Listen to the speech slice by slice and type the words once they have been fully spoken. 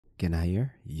Can I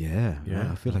hear? Yeah.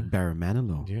 Yeah. I feel like Barry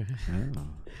Manilow. Yeah. Oh.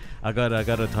 I got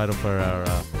a title for our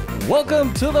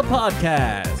Welcome to the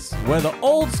podcast, where the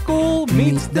old school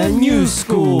meets the new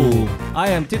school. I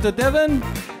am Tito Devin,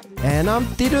 And I'm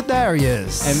Tito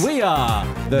Darius. and we are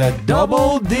the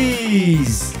Double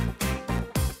D's.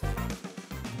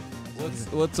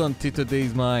 What's on Tito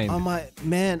D's mind? Oh my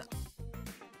man,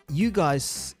 you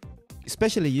guys,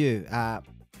 especially you,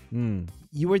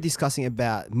 you were discussing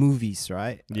about movies,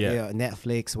 right? Yeah.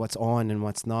 Netflix, what's on and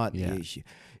what's not. Yeah.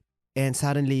 And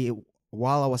suddenly,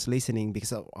 while I was listening,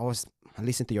 because I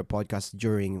listened to your podcast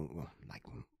during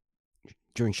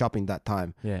shopping that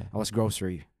time. Yeah. I was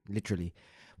grocery, literally.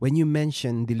 When you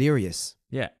mentioned Delirious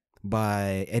Yeah.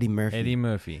 by Eddie Murphy. Eddie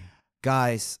Murphy.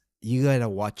 Guys, you gotta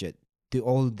watch it. To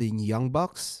all the young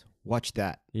bucks, watch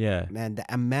that. Yeah. Man, the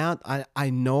amount, I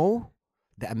know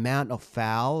the amount of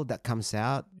foul that comes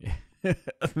out.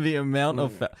 The amount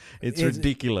of it's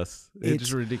ridiculous.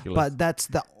 It's ridiculous. But that's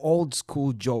the old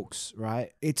school jokes,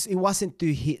 right? It wasn't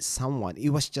to hit someone. It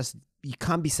was just, you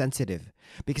can't be sensitive.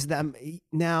 Because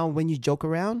now when you joke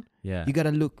around, yeah, you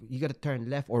gotta turn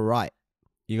left or right.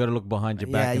 you got to look behind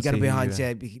your back. Yeah, you and gotta see be who behind you-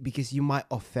 your because you might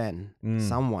offend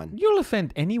someone. You'll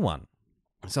offend anyone.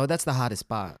 So that's the hardest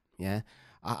part. Yeah,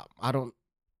 I don't.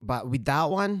 But with that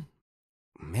one,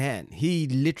 man, he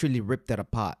literally ripped it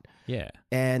apart. Yeah.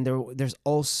 And there's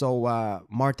also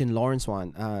Martin Lawrence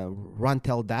one. Run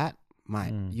Tell That.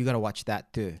 You gotta watch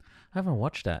that too. I haven't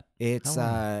watched that. It's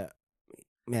How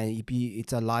man,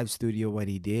 it's a live studio what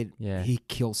he did. Yeah. He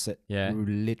kills it. Yeah.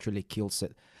 Literally kills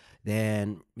it.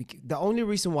 Then the only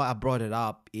reason why I brought it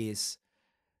up is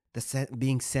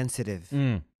being sensitive,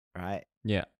 right?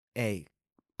 Yeah. Hey,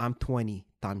 I'm 20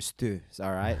 times 2.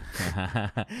 All right.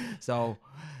 So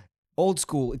old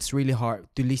school, it's really hard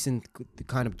to listen to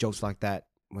kind of jokes like that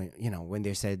when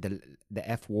they say the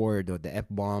F word or the F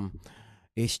bomb.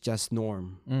 It's just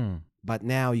norm. But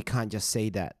now you can't just say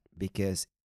that because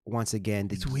once again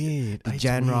It's weird. the It's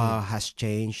genre weird. has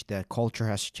changed, the culture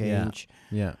has changed,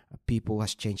 Yeah. people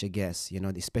has changed, I guess,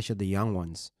 especially the young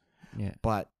ones. Yeah.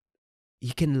 But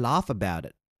you can laugh about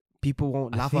it. People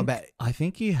won't laugh about it. I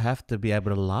think you have to be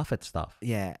able to laugh at stuff.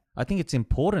 Yeah. I think it's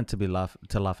important to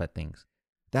laugh at things.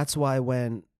 That's why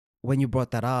when you brought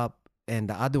that up, and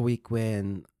the other week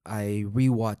when I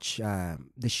rewatch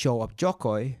the show of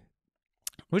Jokoy,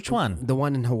 Which one? the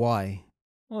one in Hawaii,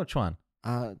 Which one?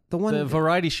 the one, The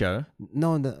variety show.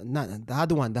 no, not the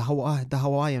other one, the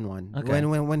Hawaiian one. Okay.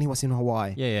 When he was in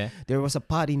Hawaii, Yeah, yeah. there was a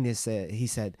part in this. He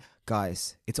said,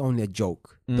 "Guys, it's only a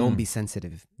joke. Don't be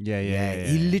sensitive." Yeah.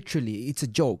 He literally, it's a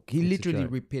joke. He It's a literally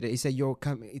joke. repeated. He said,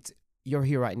 "You're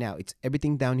here right now. It's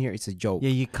everything down here. It's a joke." Yeah,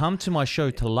 you come to my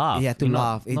show to laugh. Yeah, to You're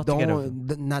laugh. Not to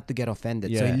get Not to get offended.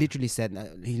 So Yeah. he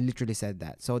literally said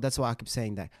that. So that's why I keep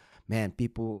saying that, man,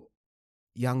 people,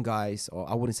 young guys, or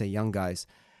I wouldn't say young guys,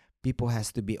 people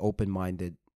has to be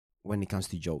open-minded when it comes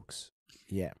to jokes.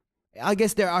 Yeah. I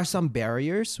guess there are some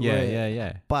barriers.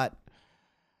 Yeah. But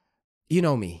you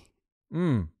know me.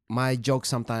 Mm. My joke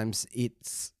sometimes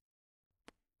it's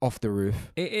off the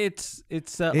roof. It's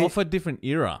off a different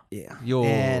era. Yeah. You're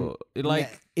And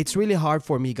like, it's really hard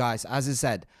for me, guys. As I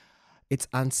said, it's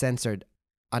uncensored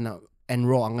and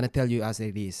raw. I'm gonna tell you as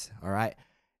it is. All right.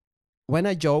 When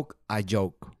I joke, I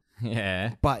joke,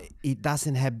 yeah. but it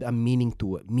doesn't have a meaning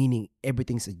to it. Meaning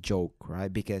everything's a joke,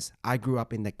 right? Because I grew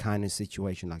up in that kind of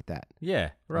situation like that. Yeah,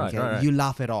 right, Okay? right. You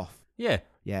laugh it off. Yeah.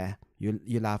 Yeah.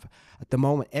 You laugh at the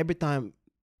moment. Every time.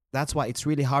 That's why it's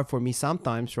really hard for me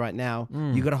sometimes right now.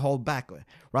 You gotta hold back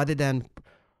rather than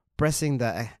pressing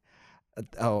the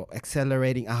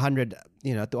accelerating 100,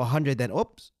 to 100. Then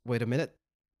oops, wait a minute,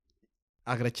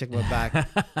 I gotta check my back.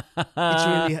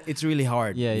 It's really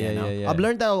hard. Yeah. I've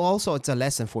learned that also. It's a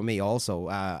lesson for me also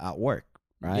at work,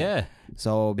 right? Yeah.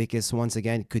 So because once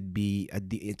again, it could be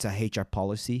it's a HR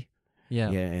policy. Yeah.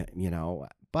 Yeah,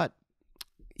 but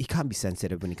you can't be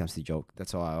sensitive when it comes to joke.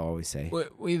 That's what I always say.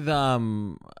 With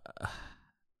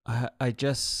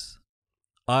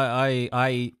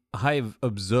I've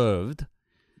observed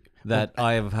that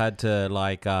I've had to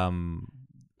like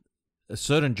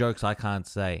certain jokes I can't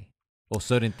say, or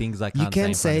certain things I can't. You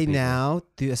can say say in front of people. now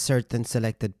to a certain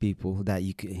selected people that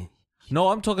you can. No,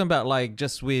 I'm talking about like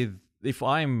just with if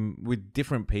I'm with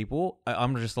different people,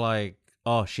 I'm just like,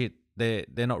 oh shit, they're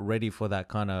not ready for that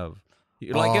kind of.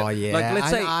 Like, oh yeah, like let's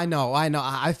say I know,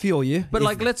 I feel you. But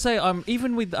like, let's say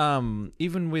even with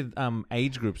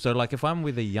age groups. So like, if I'm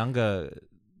with a younger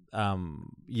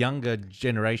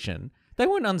generation, they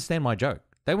won't understand my joke.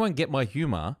 They won't get my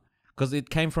humor because it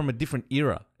came from a different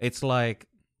era. It's like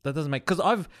that doesn't make because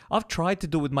I've tried to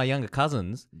do it with my younger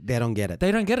cousins. they don't get it.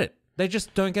 They don't get it. They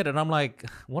just don't get it. And I'm like,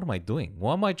 what am I doing?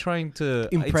 Why am I trying to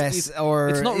impress it's not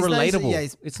it's relatable.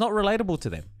 Nice, it's not relatable to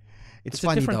them. It's a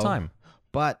funny different though. time.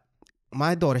 But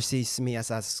my daughter sees me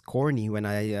as corny when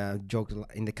I joke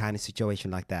in the kind of situation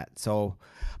like that. So,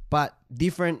 but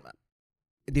different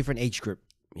age group,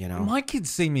 you know. My kids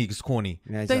see me as corny.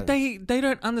 Yeah, They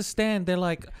don't understand. They're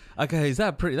like, okay, is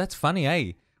that pretty? That's funny,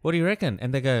 eh? What do you reckon?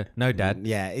 And they go, no, Dad.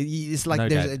 Yeah, it's like No,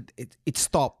 there's it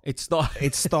stopped. It's not.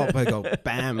 It stopped. I go,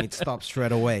 bam! It stopped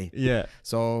straight away. Yeah.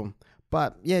 So,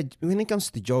 but yeah, when it comes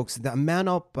to jokes, the amount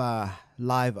of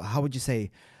live, how would you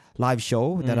say, live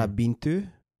show that I've been to,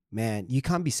 man, you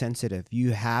can't be sensitive.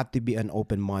 You have to be an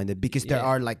open-minded because there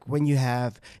are like when you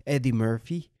have Eddie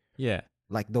Murphy, Yeah.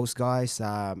 like those guys,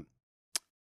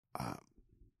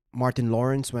 Martin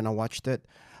Lawrence. When I watched it,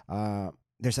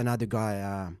 there's another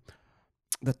guy,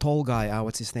 the tall guy.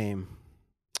 What's his name?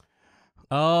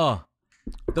 Oh.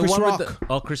 The Chris one Rock. with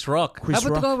the, Chris Rock. Chris How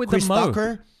about Rock. the guy with Chris the mo?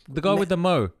 Tucker. The guy with the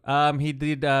mo. He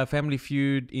did Family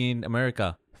Feud in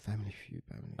America. Family Feud.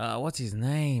 What's his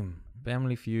name?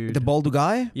 Family Feud. The bald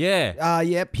guy. Yeah.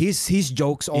 Yep. His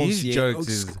jokes also. His jokes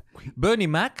is Bernie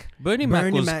Mac. Bernie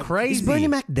Mac was crazy. Is Bernie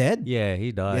Mac dead? Yeah,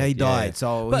 he died. Yeah, he died.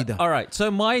 So he died. All right.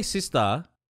 So my sister,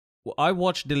 I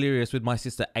watched Delirious with my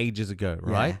sister ages ago,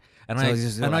 right? And So this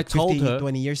is I like told 15, her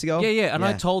 20 years ago. Yeah. And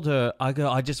I told her,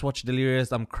 I just watched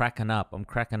Delirious. I'm cracking up.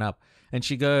 And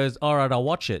she goes, all right, I'll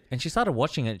watch it. And she started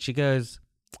watching it. She goes,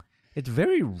 it's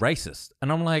very racist.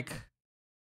 And I'm like,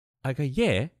 I go,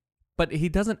 yeah, but he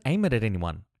doesn't aim it at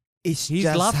anyone. He's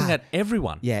just laughing at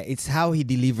everyone. Yeah, it's how he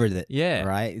delivered it. Yeah.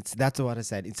 Right? That's what I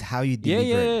said. It's how you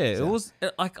deliver it. Yeah. So- It was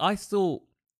like, I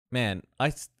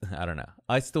don't know.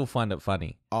 I still find it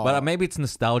funny. Oh. But maybe it's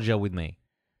nostalgia with me.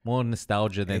 More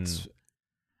nostalgia than...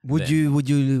 Would you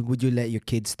let your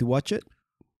kids to watch it?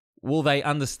 Will they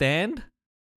understand?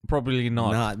 Probably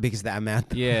not. Not because the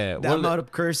amount. Yeah. The amount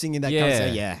of cursing in that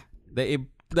comes. Yeah.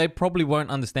 They probably won't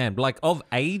understand. Like of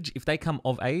age, if they come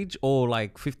of age or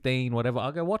like 15, whatever,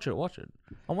 I'll go watch it.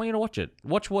 I want you to watch it.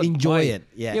 Watch what Enjoy it.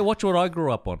 Yeah. Yeah, watch what I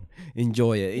grew up on.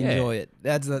 Enjoy it. Yeah. Enjoy it.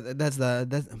 That's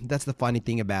the funny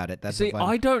thing about it. See,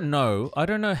 I don't know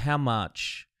how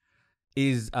much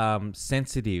is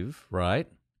sensitive, right?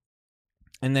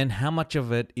 And then how much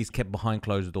of it is kept behind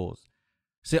closed doors.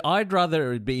 See, I'd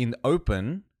rather it be in the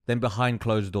open than behind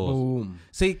closed doors. Boom.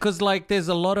 See, because like there's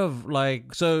a lot of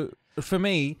like, so for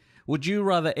me, would you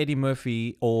rather Eddie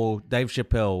Murphy or Dave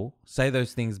Chappelle say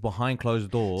those things behind closed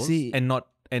doors and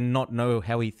not know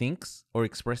how he thinks or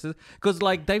expresses? Because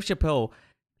like Dave Chappelle,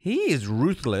 he is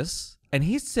ruthless and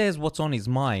he says what's on his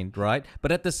mind, right?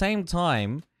 But at the same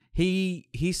time,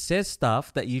 he says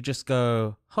stuff that you just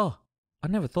go, huh, I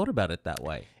never thought about it that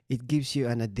way. It gives you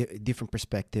a different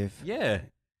perspective. Yeah.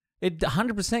 It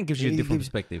 100% gives you a different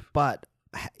perspective. But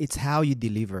it's how you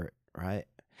deliver it, right?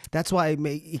 That's why it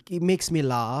makes me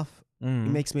laugh. It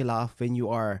makes me laugh when you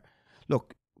are...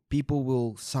 Look, people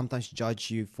will sometimes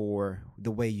judge you for the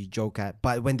way you joke at.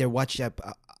 But when they're watching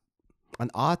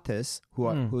an artist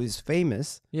who is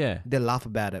famous, they laugh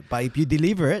about it. But if you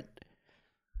deliver it,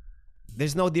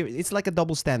 there's no... It's like a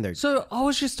double standard. So I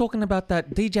was just talking about that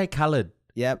DJ Khaled.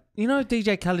 Yep. You know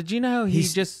DJ Khaled, do you know how he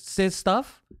just says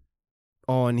stuff?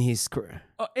 On his...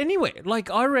 Anyway, like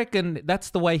I reckon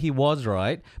that's the way he was,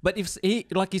 right? But if he,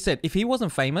 like you said, if he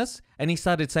wasn't famous and he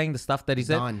started saying the stuff that he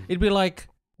said, it'd be like,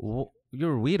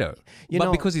 you're a weirdo.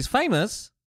 But because he's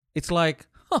famous, it's like,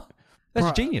 huh,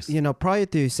 that's genius. You know, prior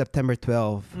to September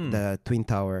 12, the Twin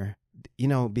Tower, you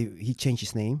know, he changed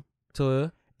his name.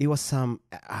 So it was some...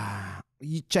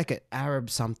 you check it, Arab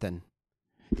something.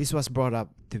 This was brought up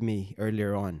to me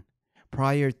earlier on.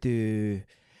 Prior to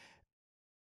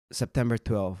September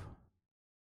 12.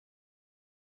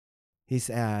 His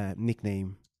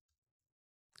nickname.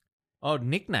 Oh,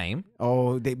 nickname?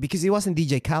 Oh, because he wasn't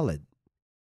DJ Khaled.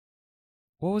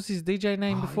 What was his DJ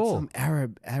name before? Some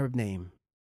Arab name.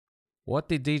 What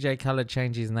did DJ Khaled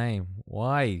change his name?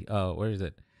 Why? Oh, where is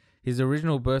it? His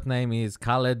original birth name is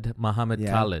Khaled Muhammad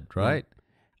Khaled, right? Yeah.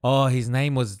 Oh, his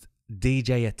name was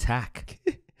DJ Attack.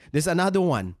 There's another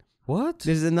one. What?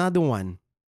 There's another one.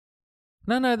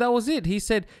 No, that was it. He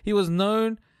said he was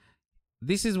known...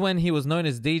 This is when he was known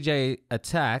as DJ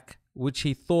Attack, which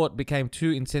he thought became too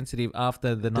insensitive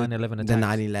after the 9/11 attack. The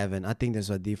 9/11. I think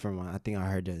there's a different one. I think I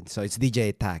heard it. So it's DJ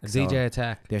Attack. DJ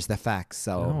Attack. There's the facts.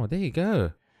 So there you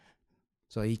go.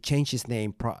 So he changed his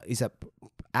name. Is it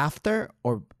after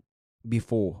or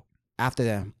before? After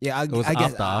the... Yeah, I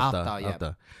guess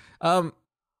after.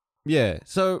 Yeah.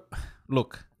 So,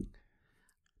 look.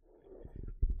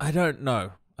 I don't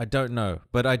know.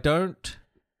 But I don't...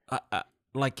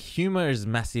 like humor is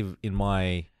massive in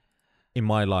my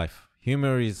life.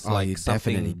 Humor is like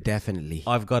something. Definitely.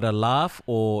 I've got to laugh,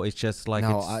 or it's just like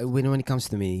No, it's, when it comes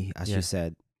to me, as you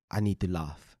said, I need to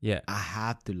laugh. yeah. I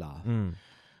have to laugh. Mm.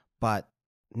 But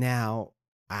now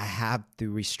I have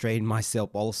to restrain myself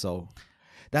also.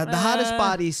 The hardest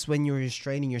part is when you're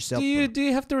restraining yourself. Do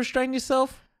you have to restrain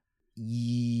yourself?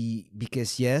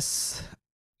 Because yes,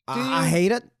 I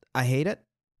hate it. I hate it.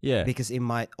 Yeah. Because it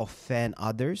might offend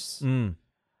others. Mm.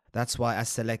 That's why I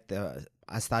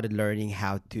started learning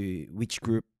which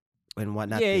group and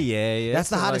whatnot. Yeah. That's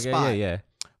the hardest part. Yeah.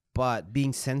 But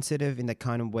being sensitive in the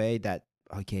kind of way that,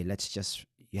 okay,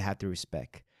 you have to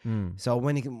respect. Mm. So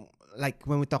when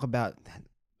we talk about,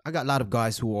 I got a lot of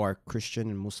guys who are Christian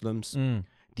and Muslims,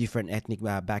 different ethnic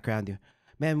background.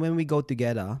 Man, when we go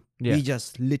together, we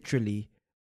just literally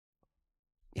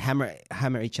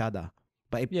hammer each other.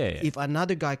 But if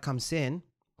another guy comes in,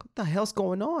 what the hell's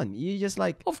going on? You just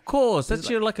like... Of course. That's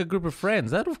like a group of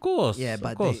friends. That, of course. Yeah,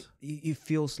 but it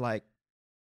feels like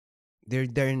they're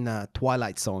in a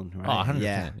twilight zone, right? Oh,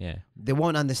 100%. Yeah. They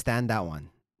won't understand that one.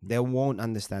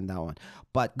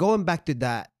 But going back to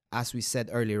that, as we said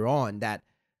earlier on, that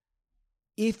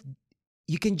if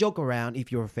you can joke around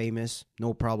if you're famous,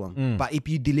 no problem. But if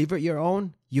you deliver your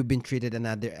own, you've been treated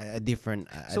different.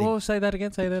 So say that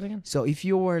again. So if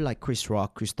you were like Chris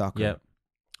Rock, Chris Tucker, yeah,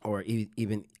 or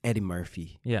even Eddie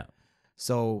Murphy, yeah.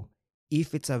 So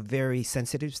if it's a very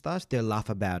sensitive stuff, they'll laugh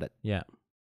about it. Yeah,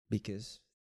 because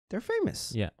they're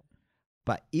famous. Yeah.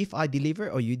 But if I deliver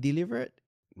or you deliver it,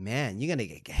 man, you're gonna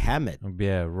get hammered.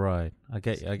 Yeah, right. I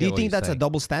get. Do you think that's a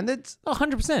double standard?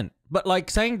 100%. But like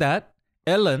saying that,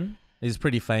 Ellen is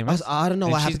pretty famous. I don't know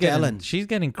what happened to Ellen. She's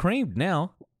getting creamed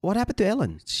now. What happened to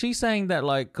Ellen? She's saying that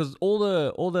like because all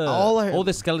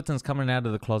the skeletons coming out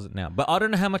of the closet now. But I don't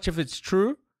know how much of it's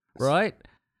true, right?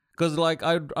 Because like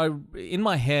I in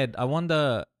my head I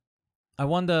wonder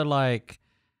like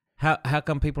how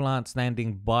come people aren't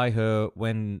standing by her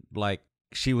when like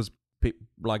she was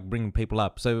like bringing people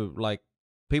up. So like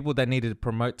people that needed to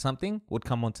promote something would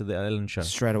come onto the Ellen show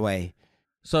straight away.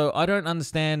 So I don't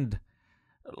understand.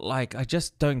 Like I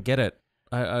just don't get it.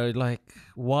 I like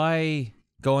why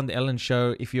go on the Ellen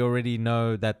show if you already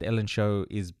know that the Ellen show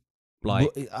is like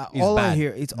all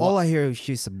bad. All I hear is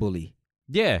she's a bully.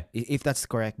 Yeah, if that's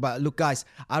correct. But look, guys,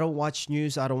 I don't watch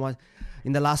news. I don't watch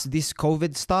in this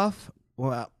COVID stuff.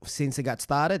 Well, since it got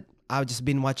started, I've just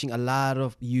been watching a lot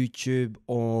of YouTube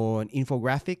on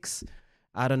infographics.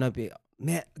 I don't know,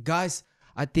 man, guys.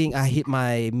 I think I hit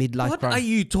my midlife crisis. What are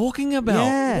you talking about?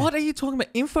 Yeah. What are you talking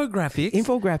about? Infographics?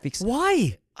 Infographics.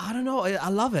 Why? I don't know. I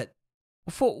love it.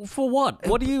 For what?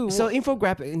 What do you... So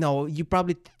infographic, no, you're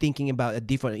probably thinking about a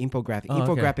different infographic.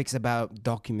 Infographics about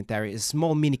documentary,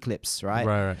 small mini clips, right?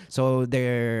 Right. So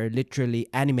they're literally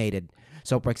animated.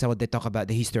 So for example, they talk about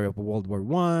the history of World War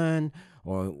I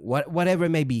or whatever it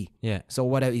may be. Yeah. So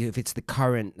whatever, if it's the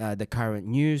current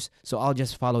news, so I'll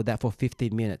just follow that for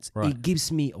 15 minutes. Right. It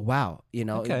gives me wow,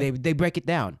 they break it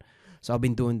down. So I've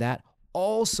been doing that.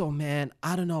 Also, man,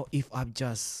 I don't know if I'm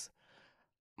just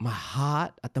my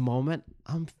heart at the moment.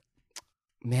 I'm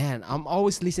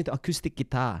always listening to acoustic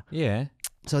guitar. Yeah.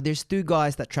 So there's two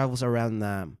guys that travels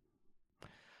around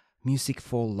Music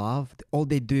for Love. All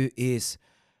they do is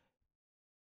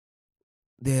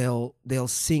they'll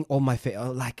sing all my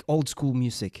like old school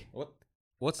music.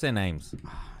 What's their names?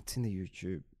 It's in the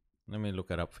YouTube. Let me look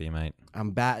it up for you, mate.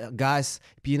 I'm bad, guys.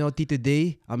 If you know Tito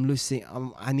D, I'm losing.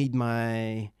 I need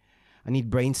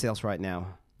brain cells right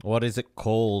now. What is it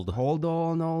called? Hold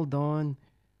on.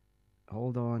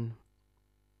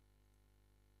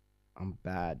 I'm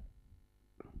bad.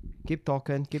 Keep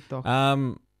talking.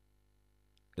 Talking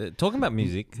about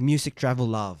music. Music travel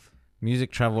love.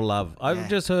 Music travel love. I've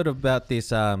just heard about this.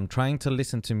 Trying to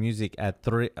listen to music at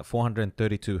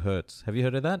 432 hertz. Have you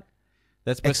heard of that?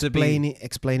 That's supposed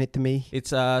Explain it to me. It's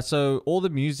so all the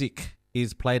music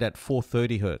is played at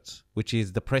 430 hertz, which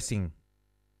is depressing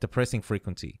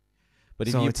frequency. But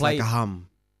if it's like a hum.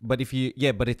 But it's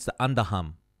the under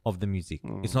hum of the music.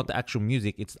 It's not the actual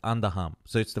music. It's the under hum.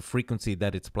 So it's the frequency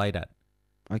that it's played at.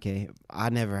 Okay, I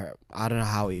don't know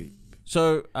how it.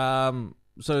 So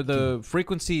the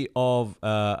frequency of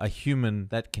a human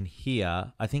that can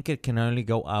hear, I think it can only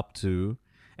go up to,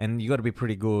 and you got to be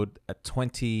pretty good at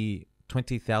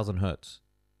 20,000 hertz,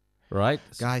 right?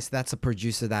 Guys, that's a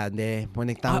producer down there.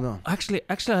 Actually,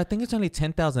 I think it's only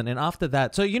 10,000, and after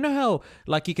that, so you know how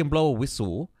like you can blow a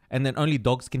whistle and then only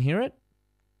dogs can hear it.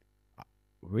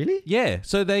 Really? Yeah,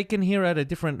 so they can hear at a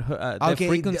different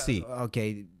frequency.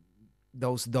 Okay.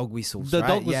 Those dog whistles, the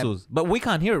dog whistles, but we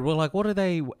can't hear it. We're like, what are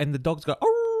they? And the dogs go,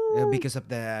 oh, yeah, because of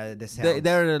the sound.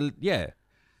 They're.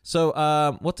 So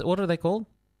what are they called?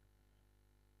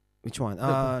 Which one?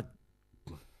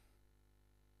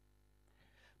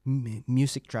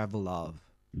 Music Travel Love.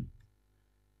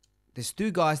 There's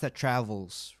two guys that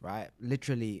travels, right?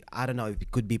 Literally, I don't know if it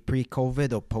could be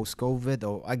pre-COVID or post-COVID,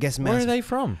 or I guess. Where are they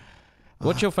from?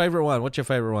 What's your favorite one?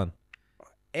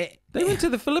 They went to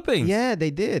the Philippines. Yeah, they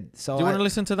did. So do you want to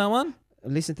listen to that one?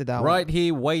 Listen to that one. Right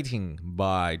Here Waiting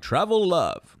by Travel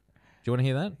Love. Do you want to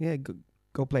hear that? Yeah,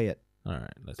 go play it. All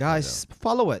right, let's guys,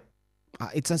 follow it.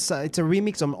 It's a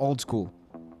remix on Old School.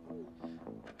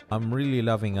 I'm really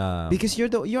loving because you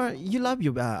love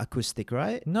your acoustic,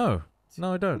 right? No,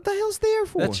 I don't. What the hell's there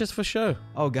for? That's just for show.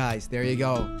 Oh, guys, there you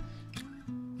go.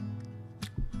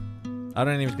 I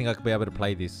don't even think I could be able to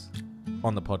play this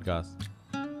on the podcast.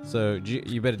 So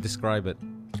you better describe it.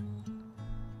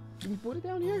 Can you put it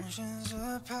down here?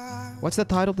 What's the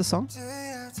title of the song?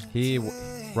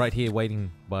 Right Here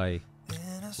Waiting by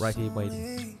Right Here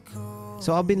Waiting.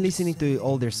 So I've been listening to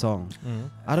all their song.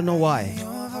 I don't know why.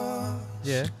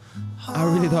 Yeah. I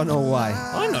really don't know why.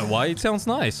 I know why. It sounds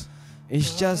nice.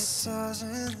 It's just,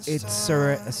 it's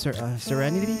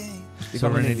Serenity?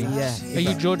 Serenity. Yeah. Are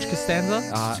you George Costanza?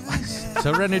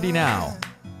 Serenity now.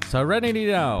 Serenity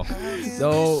now.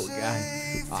 So,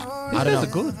 I don't know. Are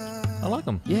good. I like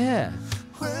them. Yeah.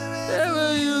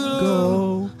 Wherever you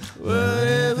go,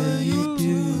 wherever you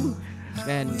do.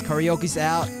 Man, karaoke's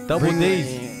out. Double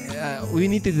D's. We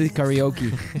need to do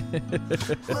karaoke.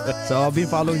 So I've been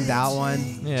following that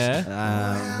one.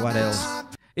 Yeah. What else?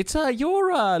 It's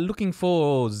you're looking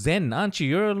for Zen, aren't you?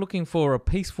 You're looking for a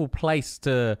peaceful place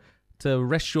to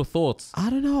rest your thoughts. I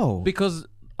don't know. Because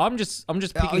I'm just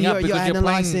picking up because you're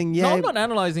analyzing, playing. yeah. No, I'm not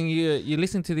analyzing. You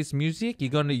listen to this music.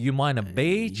 You mind a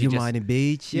beach. You mind a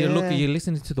beach. Yeah. You're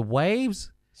listening to the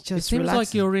waves. Just it seems relaxing.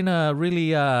 like you're in a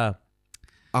really a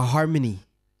harmony.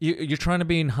 You're trying to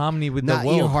be in harmony with Not the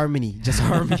world. Not harmony, just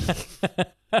harmony.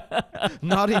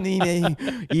 Not in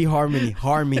e-harmony.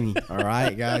 Harmony. All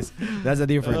right, guys. That's a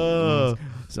difference.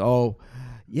 So,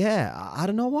 yeah, I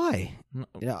don't know why.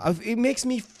 You know, it makes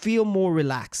me feel more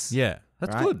relaxed. Yeah,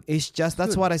 that's right? good. It's just,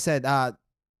 that's what I said. I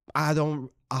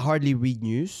hardly read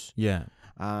news. Yeah.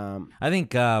 I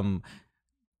think talking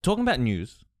about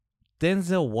news,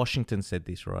 Denzel Washington said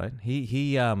this, right?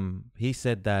 He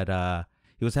said that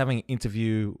he was having an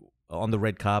interview on the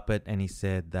red carpet, and he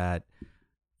said that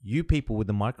you people with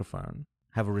the microphone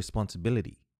have a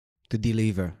responsibility to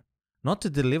deliver. Not to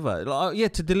deliver.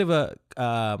 To deliver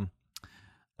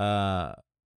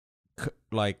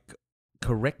like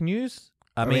correct news.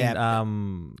 I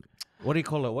mean, what do you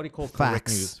call it? What do you call correct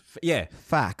news?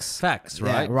 Facts. Facts,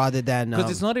 right? Yeah, rather than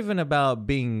because it's not even about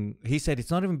being. He said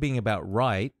it's not even being about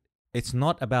right. It's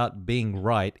not about being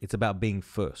right. It's about being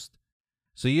first.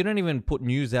 So you don't even put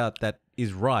news out that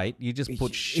is right. You just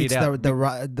put shit out.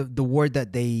 The word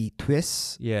that they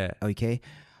twist. Yeah. Okay.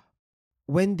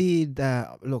 When did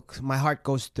look? My heart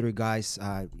goes through, guys.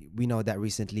 We know that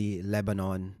recently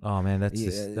Lebanon. Oh man, that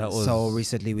was so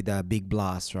recently with the big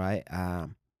blast, right?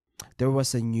 There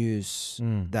was a news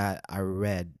that I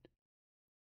read,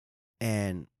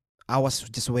 and I was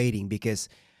just waiting because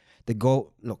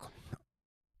look,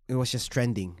 it was just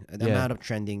trending. The amount of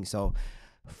trending. So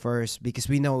first, because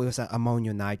we know it was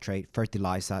ammonium nitrate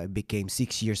fertilizer, it became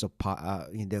 6 years of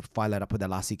they file it up for the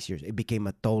last 6 years. It became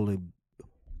a totally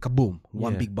kaboom,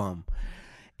 one big bomb.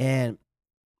 And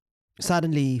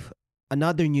suddenly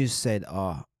another news said,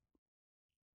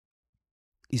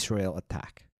 Israel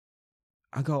attack.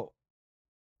 I go,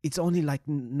 it's only like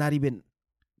not even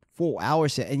 4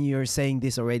 hours yet, and you're saying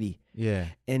this already. Yeah.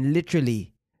 And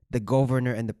literally the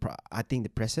governor and I think the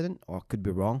president, or could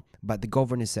be wrong, but the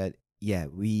governor said, yeah,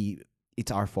 it's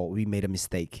our fault. We made a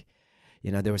mistake.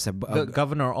 You know, there was the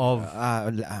governor of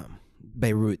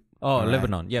Beirut. Oh, right.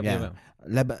 Lebanon. Yeah.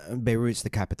 Beirut's the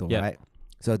capital, right?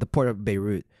 So the port of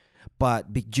Beirut.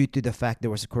 But due to the fact there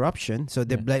was corruption, so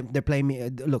they're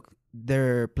playing. Look,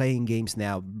 they're playing games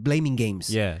now, blaming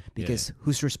games. Yeah. Because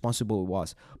who's responsible it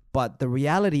was. But the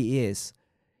reality is,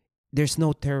 there's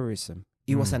no terrorism.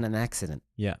 It was an accident.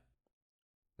 Yeah.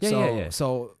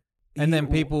 So. And then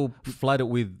people flood it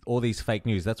with all these fake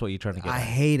news. That's what you're trying to get. I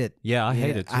hate it. Yeah, I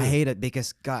hate it too. I hate it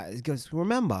because, guys,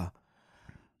 remember,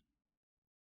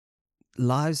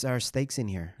 lives are stakes in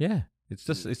here. Yeah, it's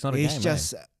not a game. It's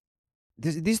just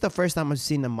this is the first time I've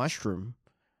seen a mushroom.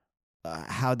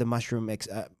 How the mushroom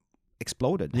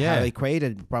exploded. Yeah, how it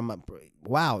created from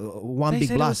one they big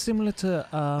said blast. It was similar to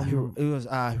it was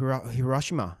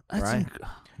Hiroshima. Right,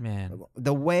 man.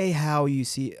 The way how you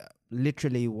see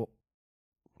literally.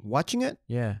 Watching it,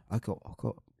 I go,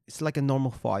 it's like a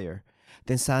normal fire.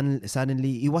 Then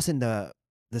suddenly, it wasn't the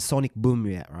sonic boom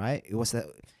yet, right? It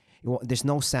There's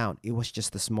no sound. It was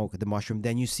just the smoke of the mushroom.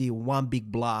 Then you see one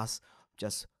big blast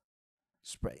just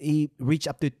spread. It reached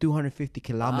up to 250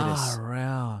 kilometers.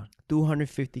 Around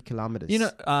 250 kilometers. You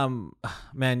know,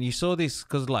 man, you saw this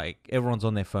because like everyone's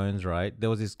on their phones, right? There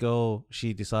was this girl.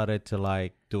 She decided to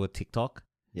like do a TikTok.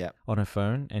 Yeah. On her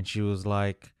phone, and she was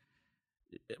like,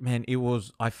 man,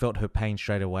 I felt her pain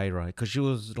straight away, right? Because she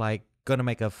was like gonna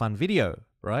make a fun video,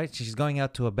 right? She's going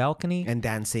out to a balcony and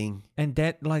dancing, and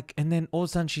then all of a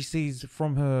sudden she sees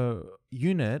from her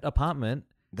apartment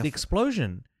the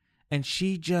explosion, and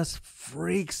she just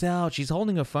freaks out. She's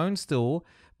holding her phone still,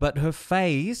 but her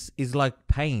face is like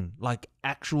pain, like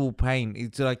actual pain.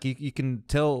 It's like you can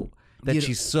tell that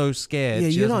she's so scared. Yeah,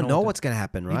 you don't know what's gonna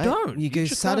happen, right? You don't. You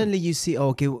suddenly you see,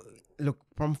 okay, look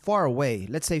from far away.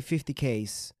 Let's say 50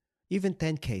 k's, even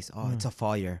 10 k's. Oh, it's a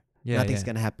fire. Yeah, nothing's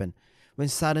gonna happen. When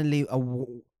suddenly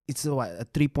it's a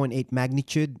 3.8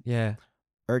 magnitude. Yeah.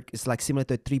 It's like similar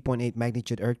to a 3.8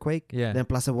 magnitude earthquake. Yeah. Then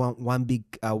plus one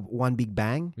big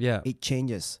bang. Yeah. It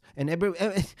changes. And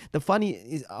the funny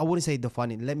is, I wouldn't say the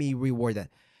funny. Let me reword that.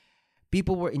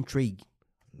 People were intrigued,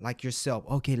 like yourself.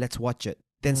 Okay, let's watch it.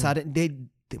 Then suddenly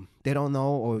they don't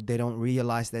know, or they don't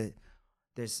realize that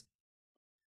there's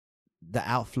the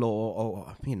outflow,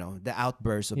 or the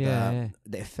outburst of the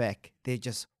effect. They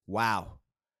just wow.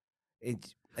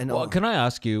 Can I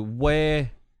ask you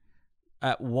what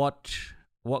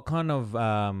kind of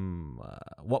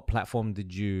what platform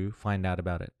did you find out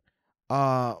about it?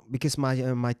 Because my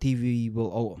TV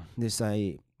there's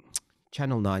a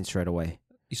channel 9 straight away.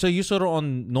 So you saw it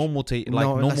on normal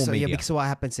normal media. Yeah, because what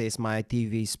happens is my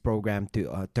TV's programmed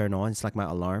to turn on. It's like my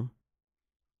alarm.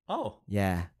 Oh.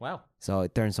 Yeah. Wow. So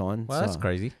it turns on. Well, that's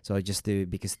crazy. So just to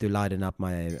lighten up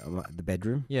the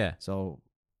bedroom. Yeah. So,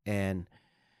 and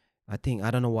I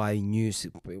don't know why news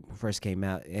first came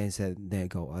out and said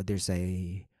there's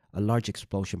a large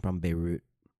explosion from Beirut.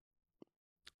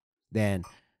 Then.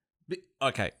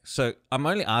 Okay, so I'm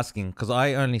only asking because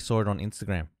I only saw it on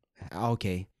Instagram.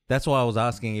 Okay. That's why I was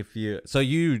asking if you... So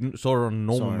you saw it on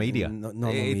normal media.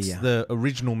 Normal media. It's the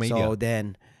original media. So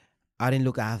then I didn't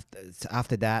look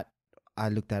after that. I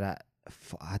looked at it,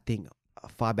 I think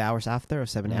 5 hours after or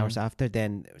 7 hours after.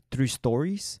 Then through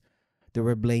stories, they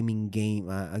were blaming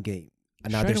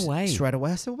another straight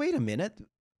away. I said, wait a minute.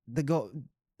 The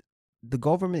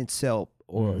government itself,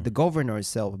 or the governor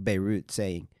itself of Beirut,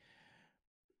 saying,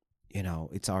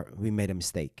 we made a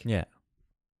mistake. Yeah.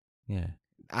 Yeah.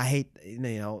 I hate,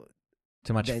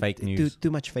 too much fake news.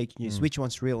 Too much fake news. Which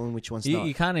one's real and which one's not.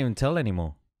 You can't even tell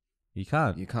anymore. You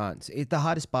can't. You can't. It's the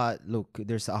hardest part. Look,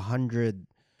 there's 100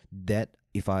 dead.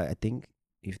 If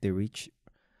they reach,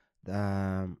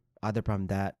 other from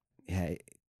that,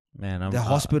 man, the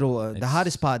hospital. The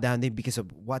hardest part down there, because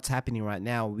of what's happening right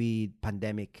now with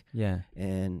pandemic. Yeah.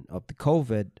 And of the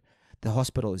COVID, the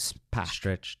hospital is packed.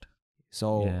 Stretched.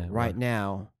 So right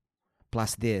now,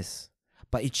 plus this.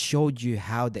 But it showed you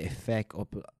how the effect of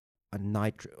a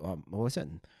nitric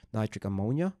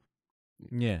ammonia.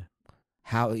 Yeah.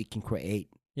 How it can create.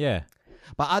 Yeah.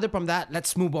 But other from that,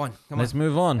 let's move on. Let's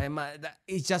move on.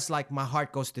 It's just like my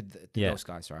heart goes to those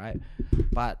guys, all right?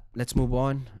 But let's move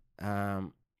on.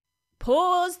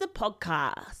 Pause the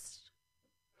podcast.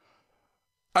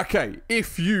 Okay,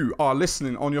 if you are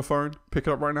listening on your phone, pick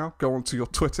it up right now. Go onto your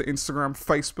Twitter, Instagram,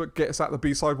 Facebook, get us at the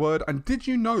B-Side Word. And did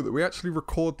you know that we actually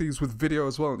record these with video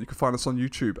as well? You can find us on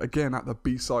YouTube, again, at the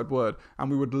B-Side Word. And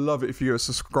we would love it if you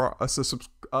subscribe.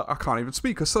 I can't even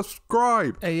speak. A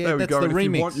subscribe. Hey, there we go. The And if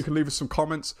remix. you want, you can leave us some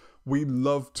comments. We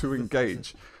love to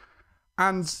engage.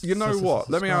 And you know what?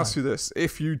 Let me ask you this.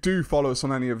 If you do follow us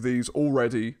on any of these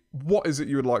already, what is it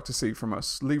you would like to see from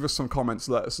us? Leave us some comments.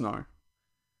 Let us know.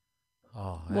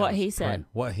 Oh, what he said.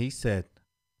 What he said.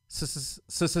 Subscribe.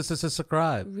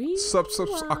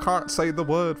 I can't say the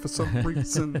word for some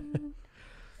reason.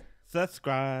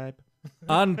 Subscribe.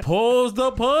 Unpause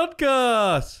the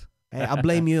podcast. Hey, I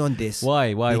blame you on this.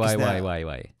 Why?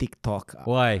 TikTok.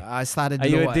 Why? I started. Are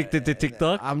you addicted to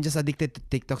TikTok? I'm just addicted to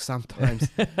TikTok sometimes.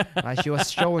 She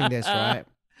was showing this, right?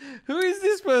 Who is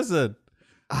this person?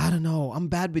 I don't know. I'm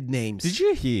bad with names. Did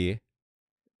you hear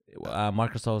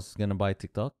Microsoft's gonna buy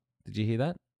TikTok? Did you hear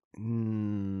that?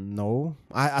 No.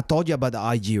 I told you about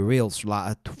the IG Reels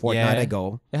a fortnight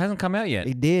ago. It hasn't come out yet.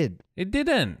 It did. It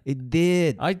didn't. It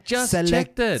did. I just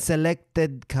checked it.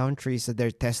 Selected countries that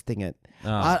they're testing it. Oh.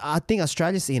 I think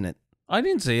Australia's in it. I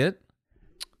didn't see it.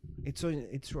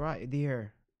 It's right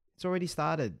there. It's already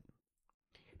started.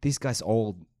 This guy's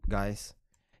old, guys.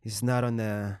 It's not on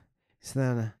the. It's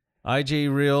not on the, IG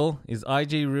Reel is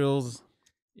IG Reels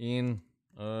in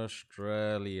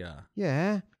Australia.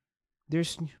 Yeah.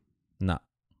 There's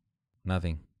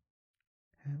nothing.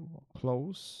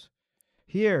 Close.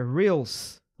 Here,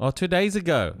 reels. Oh, 2 days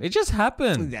ago. It just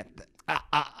happened.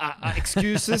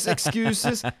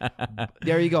 Excuses.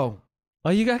 There you go. Oh,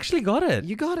 you actually got it.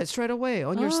 You got it straight away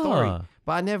on your story.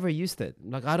 But I never used it.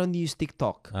 Like, I don't use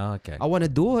TikTok. Oh, okay. I want to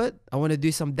do it. I want to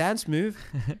do some dance move.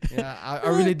 Yeah, I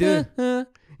really do.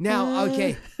 Now,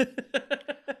 okay.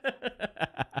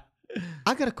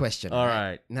 I got a question. All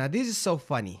right. Now, this is so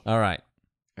funny. All right.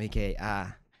 Okay.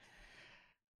 I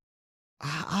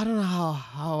don't know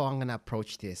how I'm gonna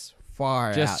approach this.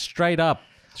 Far Just out. straight up.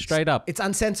 Straight up. It's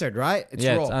uncensored, right? It's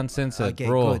yeah, raw. it's uncensored. Okay,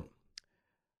 raw. good.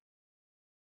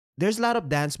 There's a lot of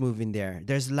dance move in there.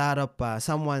 There's a lot of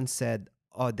someone said,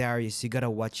 "Oh, Darius, you gotta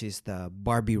watch the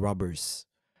Barbie rubbers."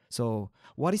 So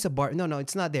what is a bar? No,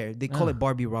 it's not there. They call it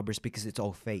Barbie rubbers because it's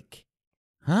all fake.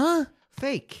 Huh?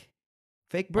 Fake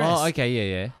breasts. Oh, okay,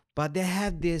 yeah. But they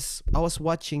have this. I was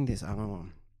watching this. I don't know.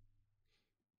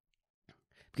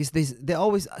 Because they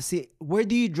always see, where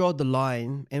do you draw the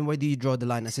line, and where do you draw the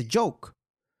line as a joke?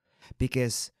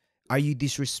 Because are you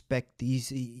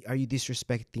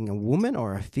disrespecting a woman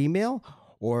or a female,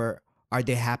 or are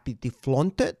they happy to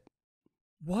flaunt it?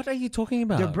 What are you talking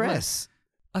about? Their breasts.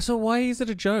 So why is it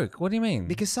a joke? What do you mean?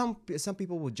 Because some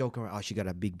people will joke around, oh, she got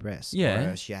a big breast. Yeah.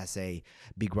 Or she has a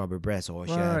big rubber breast. Or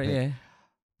she Right, yeah.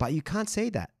 But you can't say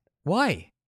that. Why?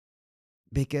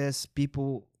 Because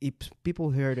if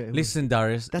people hear it. Listen,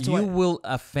 Darius, That's you why- will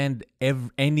offend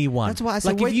anyone. That's why I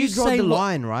said, Like, where if do you draw say the what-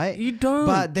 line, right? You don't.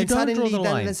 But then you don't draw the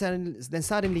line. then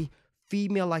suddenly,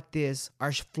 female like this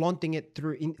are flaunting it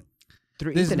through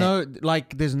There's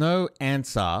internet. there's no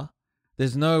answer.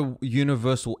 There's no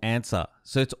universal answer.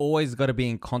 So it's always got to be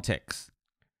in context.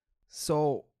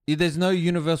 So There's no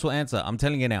universal answer. I'm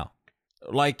telling you now.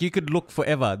 Like, you could look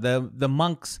forever. The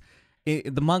monks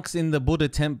in the Buddha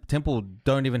temple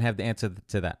don't even have the answer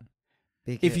to that.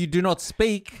 If you do not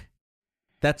speak,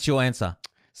 that's your answer.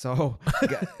 so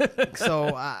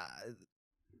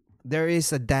there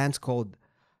is a dance called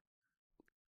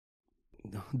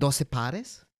Doce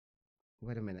Pares.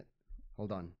 Wait a minute.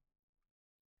 Hold on.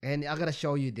 And I gotta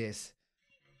show you this.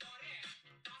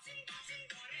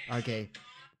 Okay.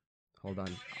 Hold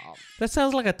on. That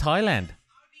sounds like a Thailand.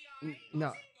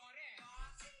 No.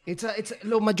 It's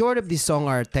a majority of these songs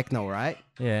are techno, right?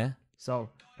 Yeah. So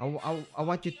I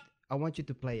want you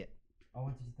to play it. I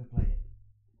want you to play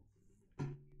it.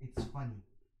 It's funny.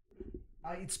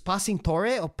 It's passing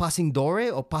tore or passing dore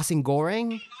or passing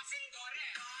goreng.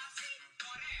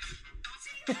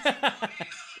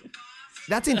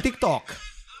 That's in TikTok.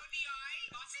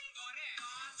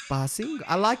 Passing.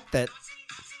 I like that.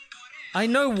 I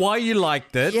know why you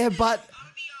liked it. Yeah, but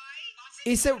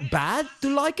is it bad to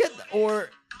like it, or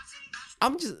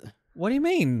I'm just What do you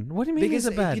mean? What do you mean because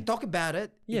is it bad? if you talk about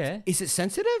it, Yeah. is it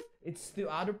sensitive? It's to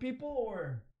other people,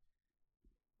 or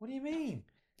What do you mean?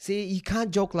 see, you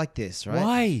can't joke like this, right?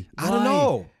 Why? I don't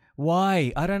know.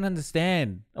 Why? I don't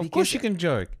understand. Of course Because- you can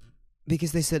joke.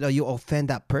 Because they said, "Oh, you offend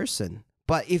that person."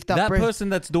 But if That person, person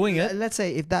that's doing it. let's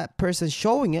say, if that person's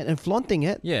showing it and flaunting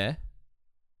it Yeah.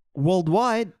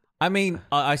 worldwide, I mean,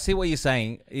 I see what you're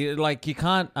saying. Like, you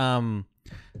can't.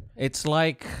 It's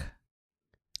like,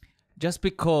 just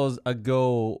because a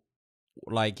girl,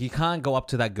 like, you can't go up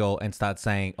to that girl and start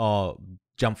saying, "Oh,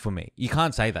 jump for me." You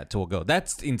can't say that to a girl.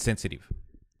 That's insensitive.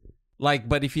 Like,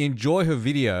 but if you enjoy her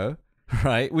video,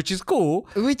 right, which is cool,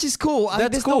 which is cool.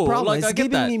 That's there's cool. no problem. Like, I It's get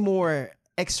giving that. me more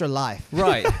extra life.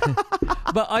 right?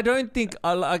 But I don't think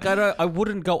I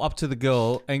wouldn't go up to the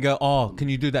girl and go, "Oh, can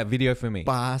you do that video for me?"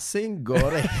 Passing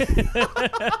gore.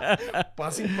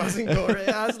 passing gore.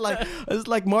 It's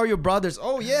like Mario Brothers.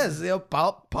 Oh yes,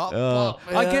 pop.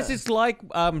 I guess it's like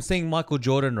seeing Michael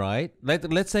Jordan, right?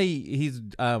 Let's say he's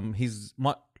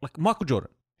like Michael Jordan,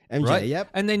 MJ. right? Yep.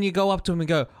 And then you go up to him and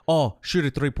go, "Oh, shoot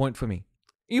a 3-point for me."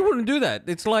 You wouldn't do that.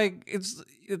 It's like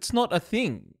it's not a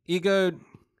thing. You go,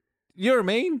 "You know what I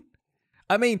mean?"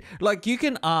 I mean, like, you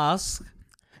can ask.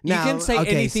 Now, you can say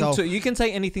okay, anything so- to you can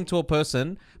say anything to a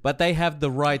person, but they have the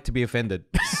right to be offended.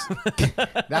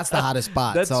 That's the hardest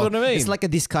part. That's what I mean. It's like a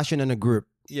discussion in a group.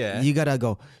 Yeah. You gotta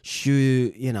go.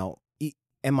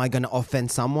 Am I gonna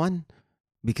offend someone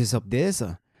because of this?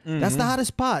 That's the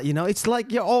hardest part. It's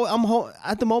like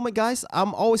at the moment, guys.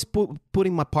 I'm always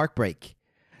putting my park brake.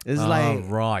 It's like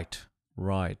right.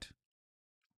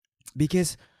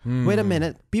 because wait a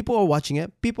minute, people are watching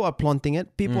it, people are planting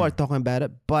it, people are talking about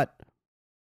it, but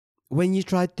when you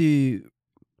try to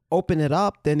open it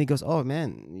up, then it goes, "Oh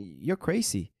man, you're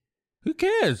crazy." Who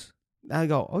cares? I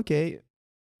go, "Okay,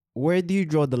 where do you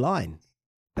draw the line?"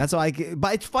 That's why.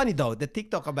 But it's funny though. The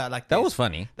TikTok about like this. That was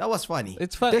funny. That was funny.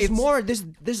 It's fun. There's more.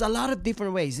 There's a lot of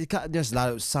different ways. There's a lot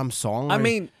of some song. I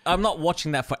mean, I'm not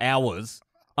watching that for hours.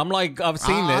 I'm like, I've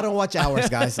seen it. I don't watch hours,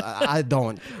 guys. I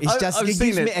don't. It's just I've it seen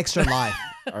gives me it. extra life.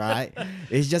 All right.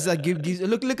 It's just like gives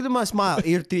look at my smile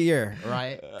ear to ear.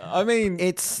 Right. I mean,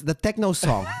 It's the techno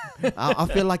song. I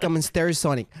feel like I'm in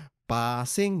Stereosonic.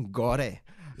 Passing gore.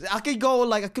 I could go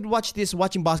like I could watch this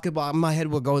watching basketball. And my head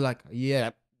will go like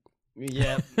yeah.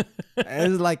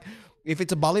 And it's like if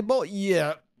it's a volleyball,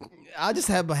 yeah. I just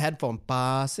have a headphone.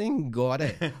 Passing gore.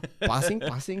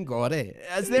 Passing gore.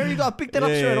 As there you go. I picked it up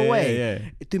straight away.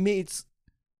 Yeah. To me,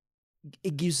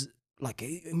 it gives like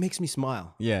it makes me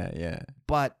smile. Yeah.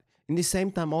 But in the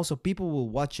same time, also people will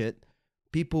watch it.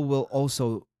 People will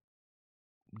also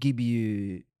give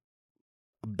you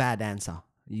a bad answer.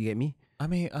 You get me? I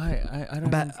mean, I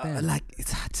don't understand. Like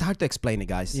it's hard to explain it,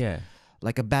 guys. Yeah.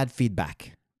 Like a bad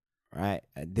feedback, right?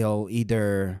 They'll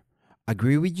either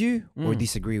agree with you or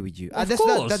disagree with you. Of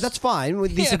course. That's fine. We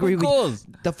disagree of with course.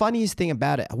 the funniest thing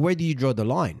about it. Where do you draw the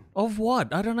line? Of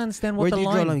what? I don't understand what Where the do you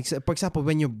line. draw the line? For example,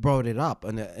 when you brought it up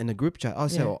in a group chat, I'll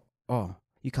say, "Oh,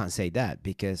 you can't say that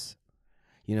because,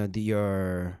 you know,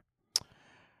 your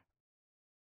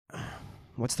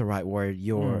what's the right word?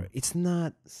 It's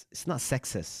not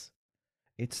sexist.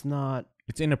 It's not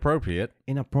It's inappropriate.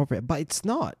 inappropriate, but it's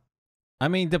not. I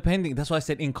mean, depending. That's why I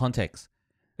said in context.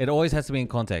 It always has to be in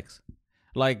context.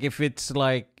 Like if it's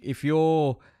like if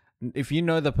you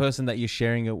know the person that you're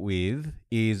sharing it with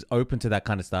is open to that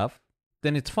kind of stuff,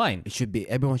 then it's fine. It should be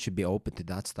everyone should be open to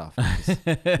that stuff.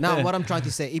 Now, what I'm trying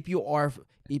to say,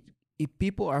 if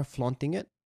people are flaunting it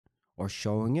or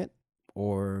showing it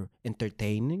or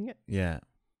entertaining it, Yeah.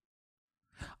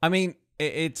 I mean,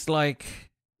 it's like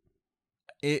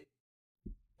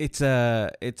it's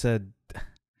a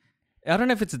I don't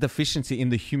know if it's a deficiency in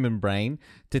the human brain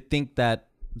to think that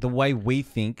the way we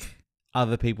think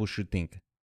other people should think.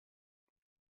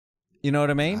 You know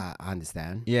what I mean? I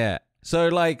understand. Yeah. So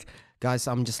like, Guys,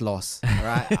 I'm just lost. All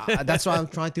right, that's why I'm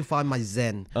trying to find my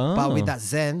zen. But with that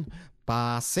zen,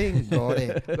 passing gore.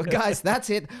 But guys, that's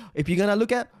it. If you're gonna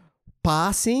look at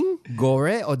passing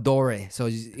gore or dore, so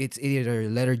it's either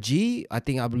letter G. I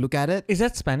think I would look at it. is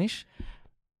that Spanish?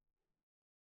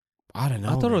 I don't know.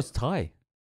 I thought man. it was Thai.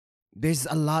 There's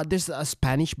a lot. There's a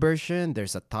Spanish version.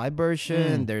 There's a Thai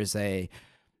version. There's a,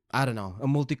 I don't know, a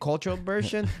multicultural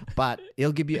version. But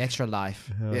it'll give you extra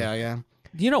life. Yeah.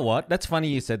 You know what? That's funny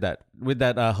you said that with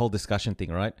that whole discussion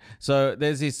thing, right? So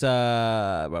there's this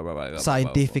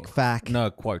Scientific fact. No,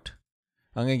 quote.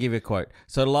 I'm going to give you a quote.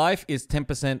 So life is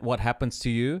 10% what happens to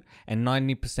you and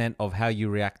 90% of how you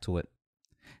react to it.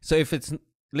 So if it's,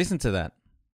 listen to that.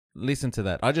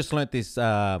 I just learned this,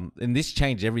 and this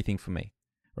changed everything for me,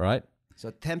 right?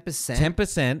 So 10%.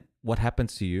 10% what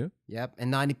happens to you Yep,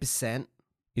 and 90%.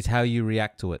 is how you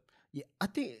react to it. Yeah, I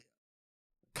think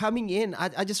coming in,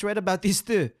 I just read about this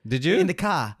too. Did you? In the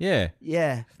car. Yeah.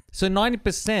 Yeah. So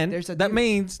 90%, that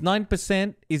means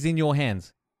 9% is in your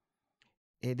hands.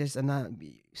 There's another.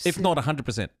 If not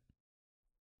 100%.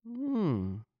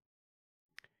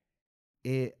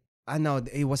 I know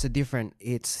it was a different.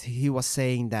 He was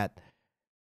saying that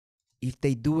if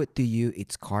they do it to you,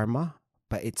 it's karma,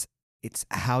 but it's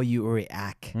how you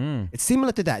react. It's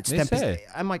similar to that. It's They 10%. say.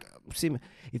 I'm like,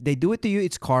 if they do it to you,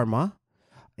 it's karma,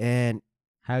 and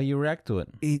How you react to it.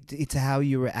 it's how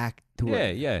you react to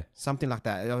it. Yeah. Something like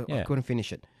that. I Yeah. couldn't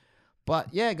finish it.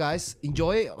 But yeah, guys,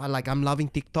 enjoy. Like, I'm loving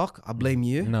TikTok. I blame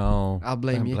you. No. I'll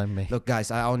blame don't you. blame me. Look, guys,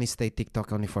 I only stay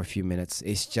TikTok only for a few minutes.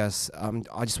 It's just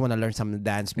I just want to learn some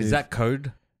dance moves. Is that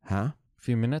code? Huh?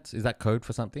 Few minutes? Is that code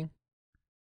for something?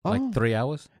 Oh. Like 3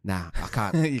 hours? Nah, I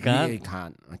can't. You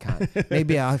can't? I can't.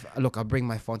 Maybe I'll bring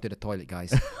my phone to the toilet, guys.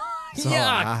 So,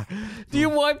 Yuck. Do you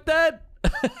wipe that?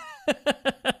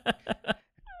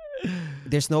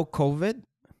 there's no COVID.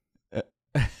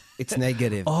 It's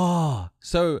negative. Oh,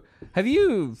 so have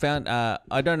you found?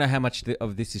 I don't know how much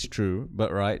of this is true,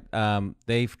 but right,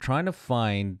 they've trying to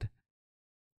find.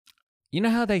 You know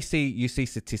how you see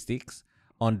statistics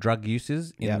on drug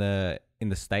uses in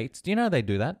the States. Do you know how they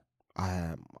do that?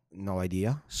 No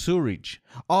idea. Sewerage.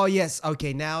 Oh yes.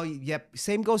 Okay. Now, yep.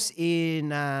 Same goes in.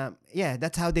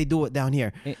 That's how they do it down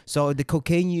here. So the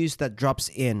cocaine use that drops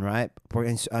in, right, for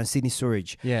Sydney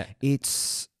sewage. Yeah.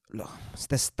 It's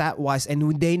the stat wise,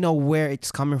 and they know where it's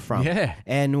coming from. Yeah.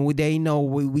 And they know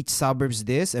which suburbs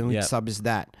this and which suburbs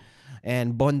that.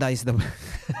 And Bondi is the.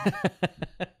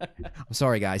 I'm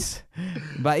sorry, guys,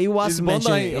 but it was Is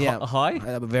mentioned. Bondi high?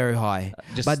 Very high.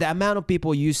 But the amount of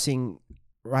people using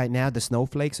right now the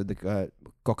snowflakes or the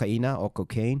cocaine or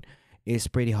cocaine is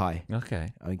pretty high.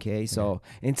 Okay. So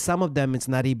in some of them, it's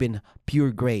not even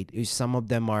pure grade. Some of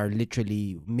them are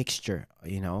literally mixture,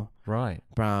 Right.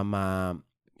 from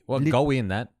Go in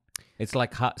that. It's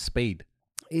like hot speed.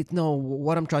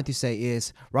 what I'm trying to say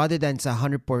is, rather than it's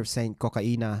 100%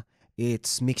 cocaine,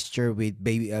 it's mixture with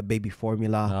baby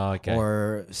formula. Oh, okay.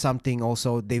 Or something.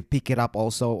 Also, they pick it up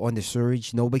also on the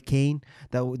sewage, Novocaine.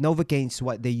 The Novocaine is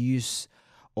what they use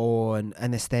on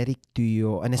anesthesia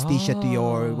to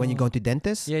your when you go to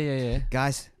dentist. Yeah.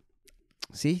 Guys,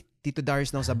 see, Tito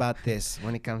Darius knows about this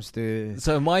when it comes to.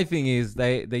 So my thing is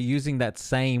they're using that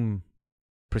same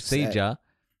procedure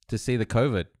to see the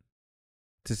COVID,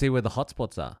 to see where the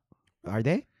hotspots are. Are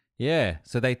they? Yeah.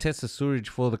 So they test the sewage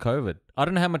for the COVID. I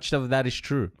don't know how much of that is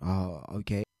true. Oh,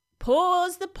 okay.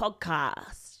 Pause the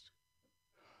podcast.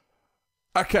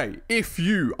 Okay, if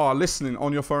you are listening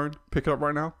on your phone, pick it up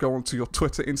right now. Go onto your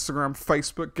Twitter, Instagram,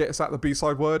 Facebook, get us at the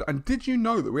B-Side Word. And did you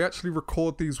know that we actually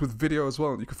record these with video as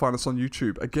well? You can find us on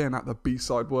YouTube, again, at the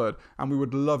B-Side Word. And we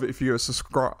would love it if you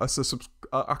subscribe.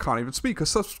 I can't even speak. A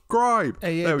subscribe.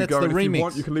 Hey, yeah, there we go. The And if remix. you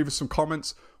want, you can leave us some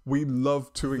comments. We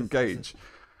love to engage.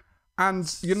 And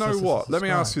you know what? Let me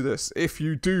ask you this. If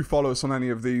you do follow us on any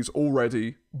of these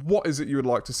already, what is it you would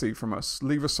like to see from us?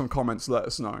 Leave us some comments. Let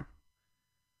us know.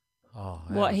 Oh,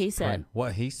 What he said.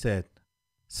 What he said.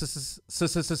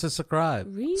 Subscribe.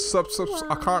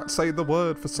 I can't say the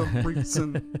word for some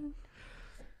reason.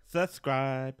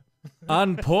 Subscribe.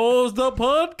 Unpause the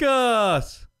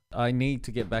podcast. I need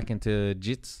to get back into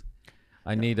jits.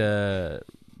 I need to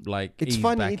It's ease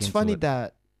funny. back It's into funny it.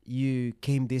 that you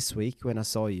came this week when I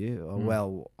saw you.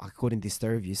 Well, I couldn't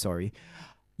disturb you. Sorry.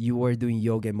 You were doing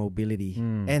yoga and mobility.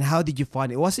 And how did you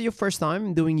find it? Was it your first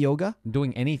time doing yoga?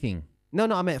 Doing anything. No.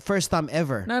 I mean, first time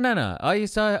ever. No. I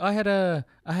had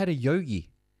a yogi.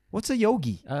 What's a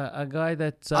yogi? A guy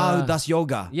that does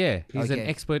yoga. yeah, he's an Okay.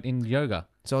 expert in yoga.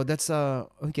 So that's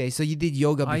okay. So you did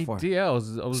yoga before. I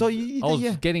was So you I was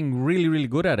yeah. getting really, really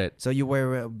good at it. So you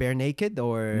were bare naked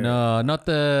or No, not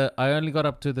the. I only got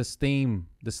up to the steam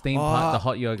part, the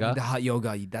hot yoga. The hot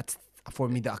yoga. That's for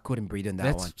me. I couldn't breathe in that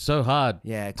That's one. so hard.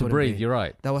 Yeah, I to couldn't breathe. You're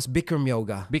right. That was Bikram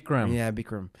yoga. Bikram. Yeah,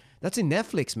 Bikram. That's in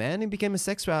Netflix, man. He became a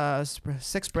sex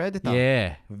predator.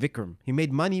 Yeah. Vikram. He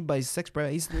made money by sex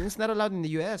predator. He's not allowed in the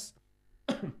US.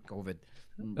 COVID.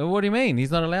 What do you mean?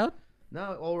 He's not allowed?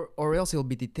 No, or else he'll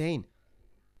be detained.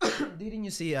 Didn't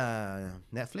you see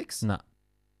Netflix? No.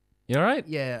 You all right?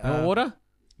 Yeah. You want water?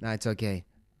 No, it's okay.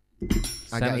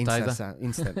 I got Sanitizer.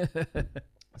 instant.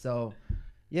 So,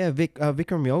 yeah,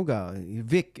 Vikram Yoga.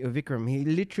 Vikram, he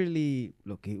literally,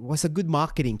 it was a good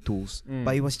marketing tools,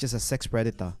 but he was just a sex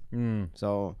predator.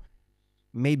 So,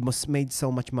 made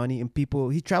so much money, and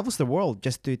he travels the world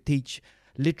just to teach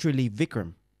literally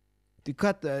Vikram. To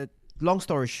cut long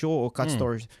story short, or cut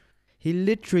stories, he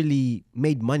literally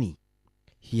made money.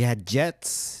 He had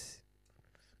jets,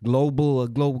 global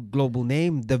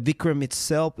name. The Vikram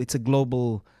itself, it's a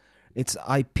global, it's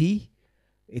IP,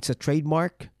 it's a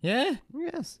trademark. Yeah.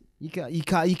 Yes, you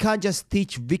can't just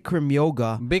teach Vikram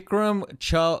yoga. Bikram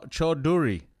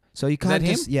Chaudhuri. So you can't that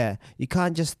just you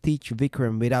can't just teach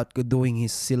Vikram without doing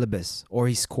his syllabus or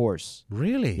his course.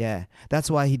 Really? Yeah,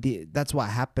 that's why he did. That's what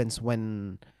happens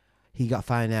when he got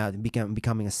found out and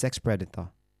becoming a sex predator.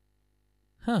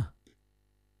 Huh.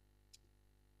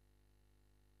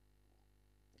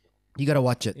 You gotta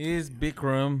watch it. Is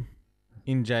Bikram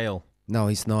in jail? No,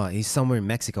 he's not. He's somewhere in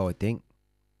Mexico, I think.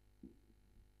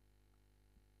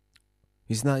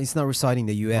 He's not residing in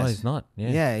the U.S. No, he's not.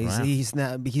 Yeah. He's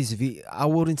not. I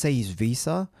wouldn't say his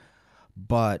visa,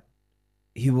 but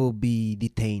he will be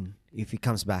detained if he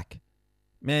comes back.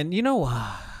 Man, you know,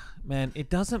 man, it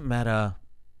doesn't matter.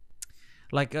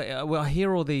 Like, I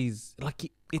hear all these,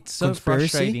 like, it's so Conspiracy?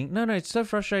 frustrating. No, it's so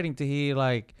frustrating to hear,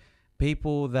 like,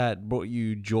 people that brought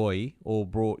you joy or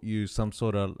brought you some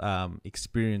sort of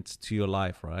experience to your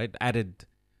life, right? Added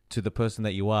to the person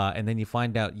that you are, and then you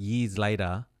find out years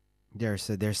later.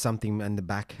 There's something in the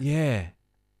back. Yeah.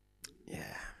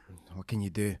 Yeah. What can you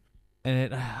do?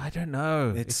 And I don't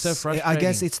know. It's so frustrating. I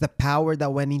guess it's the power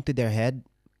that went into their head.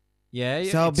 Yeah,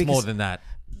 So it's more than that.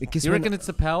 Because You reckon it's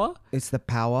the power? it's the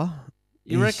power?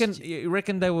 You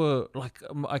reckon they were like,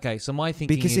 okay, so my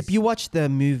thinking Because is, if you watch the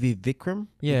movie Vikram,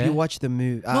 Yeah. if you watch the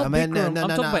movie, Not Vikram, I'm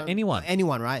talking about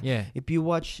anyone, right? Yeah. If you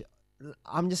watch,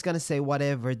 I'm just gonna say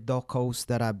whatever docos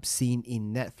that I've seen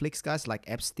in Netflix, guys, like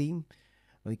Epstein.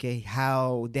 Okay,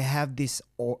 how they have this,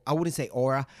 or I wouldn't say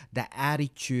aura, the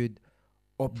attitude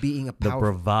of being a the powerful.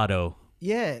 bravado.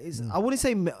 Yeah, I wouldn't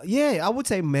say. I would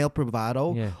say male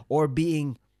bravado, Yeah. or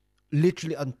being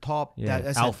literally on top. Yeah, That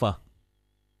I said, alpha.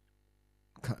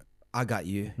 I got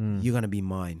you. You're gonna be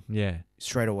mine Yeah.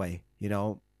 straight away. you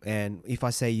know. And if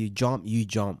I say you jump, you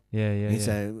jump. Yeah, yeah, It's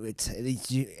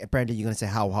yeah. apparently you're gonna say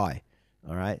how high,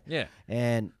 all right? Yeah.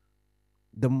 And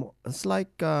it's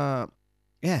like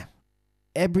yeah,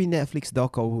 every Netflix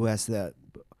doco who has the,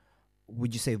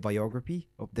 would you say, biography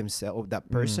of themselves, of that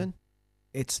person,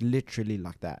 it's literally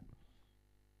like that.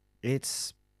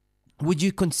 It's, would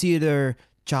you consider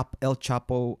El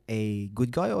Chapo a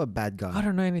good guy or a bad guy? I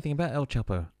don't know anything about El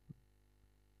Chapo.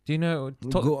 Do you know?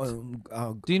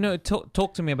 Do you know?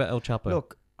 Talk to me about El Chapo.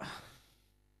 Look,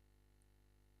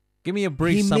 give me a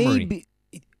brief he summary. may be,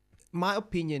 my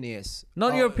opinion is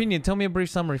Not your opinion. Tell me a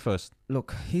brief summary first.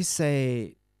 Look, he's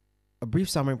a brief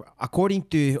summary. According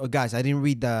to guys, I didn't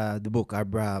read the book. I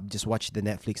just watched the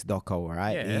Netflix doco. All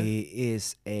right, Yeah. he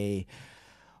is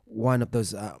one of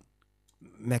those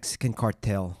Mexican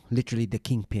cartel, literally the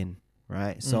kingpin.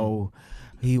 Right, so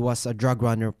he was a drug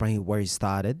runner where he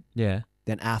started. Yeah.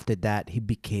 Then after that, he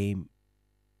became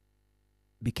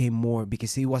more,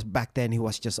 because he was back then he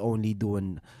was just only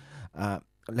doing,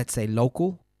 let's say,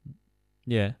 local.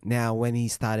 Yeah. Now when he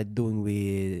started doing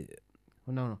with,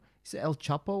 no, is it El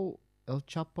Chapo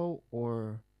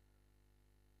or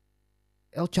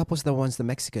El Chapo's the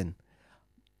Mexican.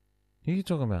 Who are you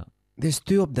talking about? There's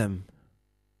two of them.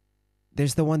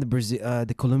 There's the one,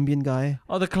 the Colombian guy.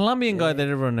 Oh, the Colombian guy that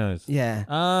everyone knows. Yeah.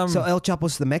 So El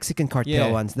Chapo's the Mexican cartel yeah,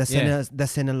 ones. The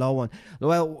Sinaloa one.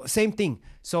 Well, same thing.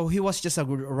 So he was just a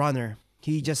runner.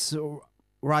 He just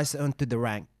rise onto the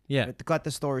rank. Yeah. To cut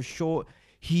the story short,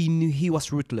 he knew he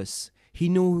was ruthless. He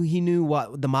knew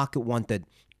what the market wanted,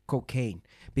 cocaine.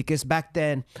 Because back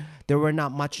then there were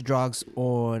not much drugs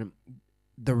on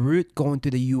the route going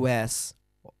to the US,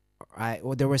 right?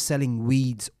 Or they were selling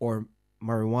weeds or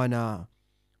marijuana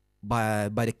by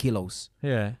the kilos.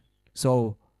 Yeah.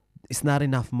 So it's not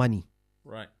enough money.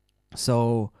 Right.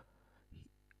 So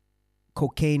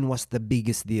cocaine was the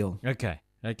biggest deal. Okay.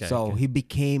 So he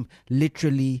became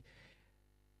literally,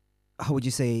 how would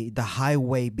you say, the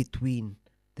highway between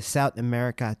the South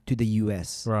America to the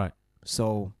US. Right.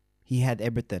 So he had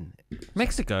everything.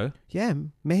 Mexico. Yeah,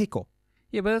 Mexico.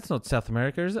 Yeah, but that's not South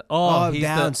America, is it? Oh, he's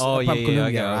down from from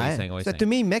Colombia, What right? you're saying, what you're So saying. to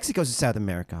me, Mexico's South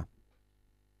America.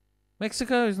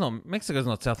 Mexico's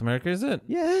not South America, is it?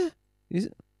 Yeah. Is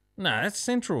it? No, that's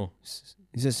Central.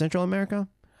 Is it Central America?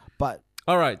 But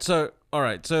All right. So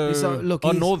look,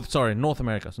 North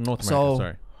America. So North America,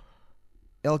 sorry.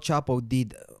 El Chapo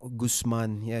did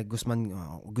Guzman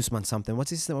something.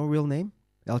 What's his real name?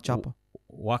 El Chapo.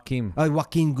 Joaquin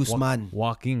Guzman.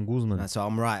 Joaquin Guzman. So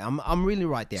I'm right. I'm really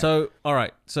right there. So all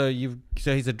right. So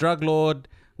he's a drug lord.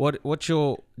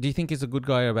 Do you think he's a good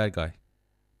guy or a bad guy?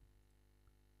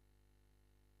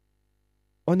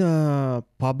 On a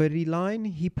poverty line,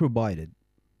 he provided.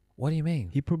 What do you mean?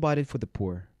 He provided for the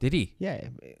poor. Did he? Yeah,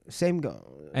 same guy.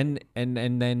 And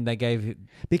then they gave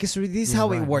Because this is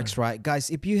how it works, right, guys?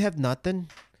 If you have nothing,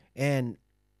 and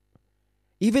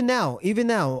even now,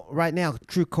 right now,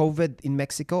 through COVID in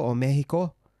Mexico or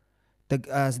Mexico,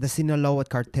 the Sinaloa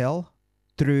cartel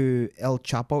through El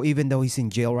Chapo, even though he's in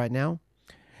jail right now,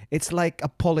 it's like a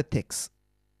politics.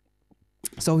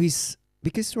 So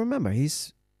because remember,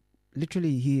 his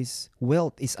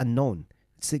wealth is unknown.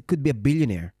 It could be a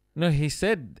billionaire. No, he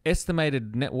said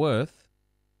estimated net worth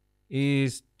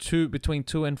is between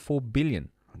 2 and 4 billion.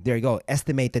 There you go.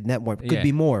 Estimated net worth. Could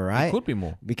be more, right? It could be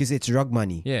more. Because it's drug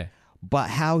money. Yeah. But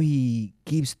how he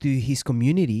gives to his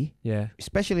community, Yeah.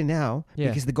 especially now,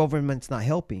 because the government's not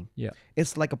helping. Yeah.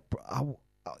 It's like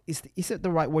is it the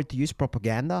right word to use,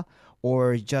 propaganda,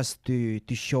 or just to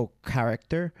show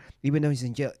character? Even though he's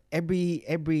in jail,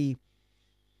 every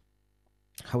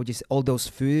how would you say, all those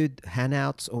food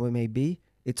handouts or it may be,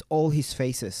 it's all his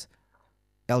faces.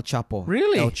 El Chapo.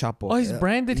 Really? El Chapo. Oh, he's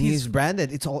branded. He's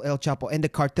branded. It's all El Chapo, and the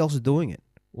cartel's doing it.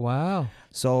 Wow.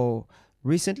 So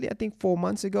recently, I think 4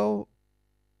 months ago,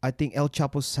 I think El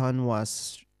Chapo's son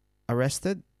was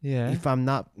arrested. Yeah. If I'm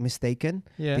not mistaken.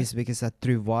 Yeah. This is because of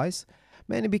True Voice.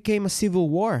 Man, it became a civil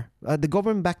war. The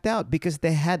government backed out because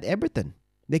they had everything.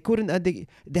 They couldn't.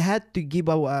 They had to give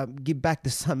back the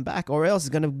son back, or else it's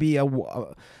gonna be a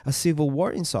civil war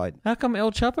inside. How come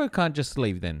El Chapo can't just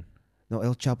leave then? No,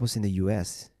 El Chapo's in the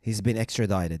U.S. He's been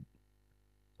extradited.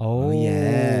 Oh,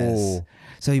 yes.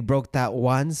 So he broke that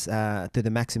once to the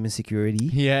maximum security.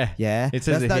 Yeah. Yeah. It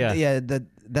says that's it here. Yeah.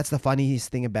 That's the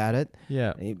funniest thing about it.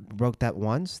 Yeah. He broke that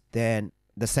once. Then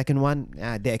the second one,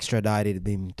 they extradited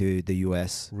him to the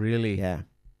U.S. Really? Yeah.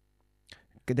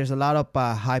 There's a lot of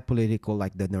high political,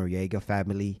 like the Noriega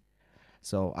family.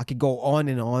 So I could go on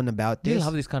and on about this. You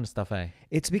love this kind of stuff, eh?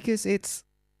 It's because it's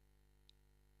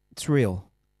real.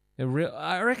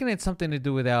 I reckon it's something to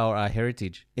do with our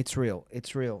heritage. It's real.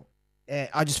 It's real.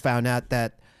 I just found out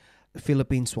that the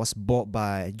Philippines was bought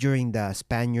during the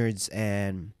Spaniards,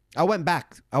 and I went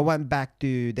back. I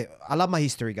love my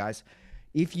history, guys.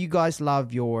 If you guys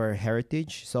love your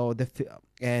heritage,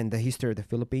 and the history of the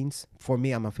Philippines, for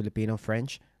me, I'm a Filipino,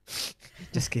 French.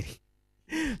 Just kidding.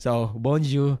 So,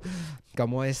 bonjour,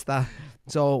 ¿cómo está?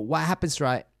 So, what happens,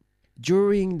 right?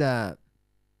 During the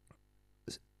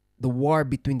war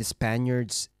between the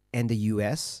Spaniards and the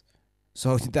U.S.,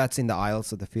 so that's in the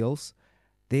Isles of the Phils,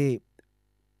 the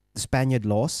Spaniard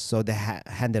lost, so they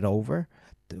handed over.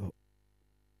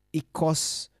 It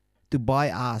costs to buy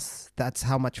us. That's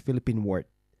how much Philippine worth,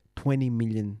 $20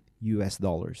 million US.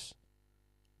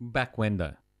 Back when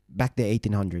though? Back the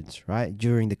 1800s, right?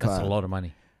 During the That's a lot of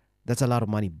money. That's a lot of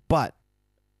money, but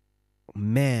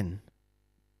man,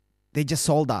 they just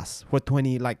sold us for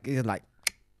 20 20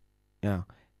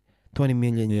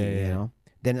 million. You know.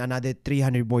 Then another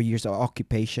 300 more years of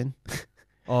occupation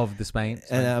Of the Spain?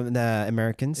 the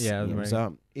Americans. Yeah, you know,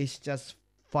 so it's just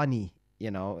funny,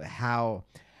 how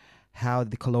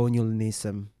the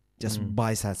colonialism just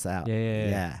buys us out.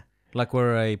 Yeah. Like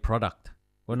we're a product.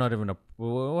 We're not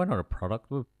a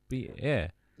product.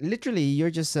 Literally,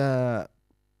 you're just the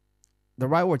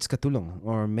right word's katulong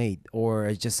or maid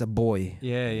or just a boy.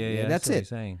 Yeah. That's what it. you're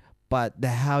saying. But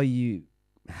how you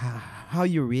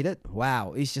read it,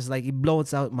 wow, it's just like it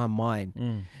blows out my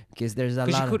mind because there's a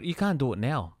lot. You can't do it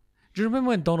now. Do you remember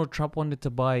when Donald Trump wanted to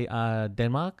buy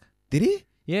Denmark? Did he?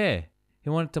 Yeah, he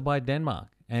wanted to buy Denmark,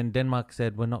 and Denmark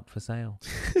said we're not for sale.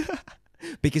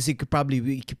 Because he could probably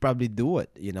do it.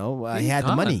 He had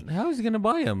the money. How is he gonna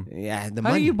buy them? Yeah, the How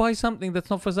money. do you buy something that's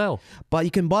not for sale? But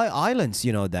you can buy islands.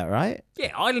 You know that, right?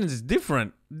 Yeah, islands is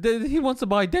different. He wants to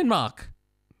buy Denmark.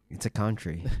 It's a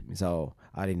country, so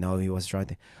I didn't know he was trying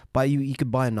to. But you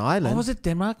could buy an island. Oh, was it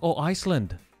Denmark or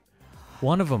Iceland?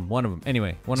 One of them.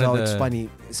 Anyway, so it's funny.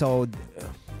 So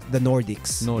the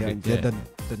Nordics.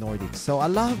 The Nordics. So I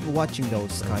love watching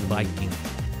those kind of Viking.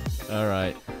 All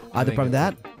right. Other from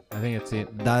that, I think that's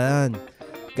it. done.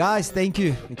 Guys, thank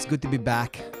you. It's good to be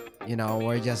back.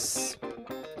 We're just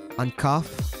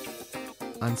uncuffed,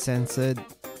 uncensored.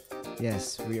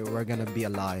 Yes, we're gonna be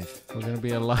alive. We're gonna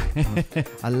be alive.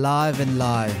 Alive and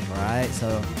live, right?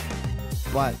 So,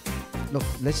 but look,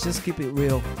 let's just keep it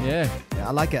real. Yeah.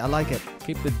 I like it.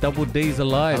 Keep the double D's I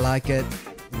alive. like it.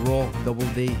 Raw double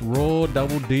D. Raw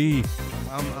double D.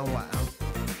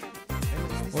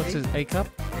 What's his A cup?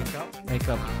 A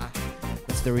cup.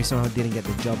 That's the reason I didn't get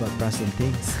the job at Preston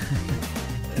Things.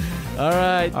 All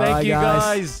right. Thank you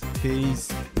guys.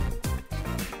 Peace.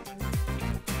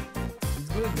 It's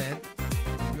good, man.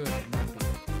 It's good. I'm happy.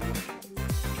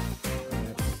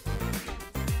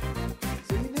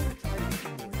 So you never tried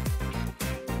keyboard?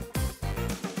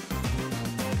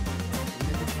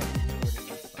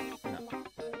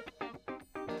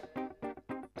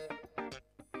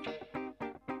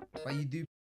 But you do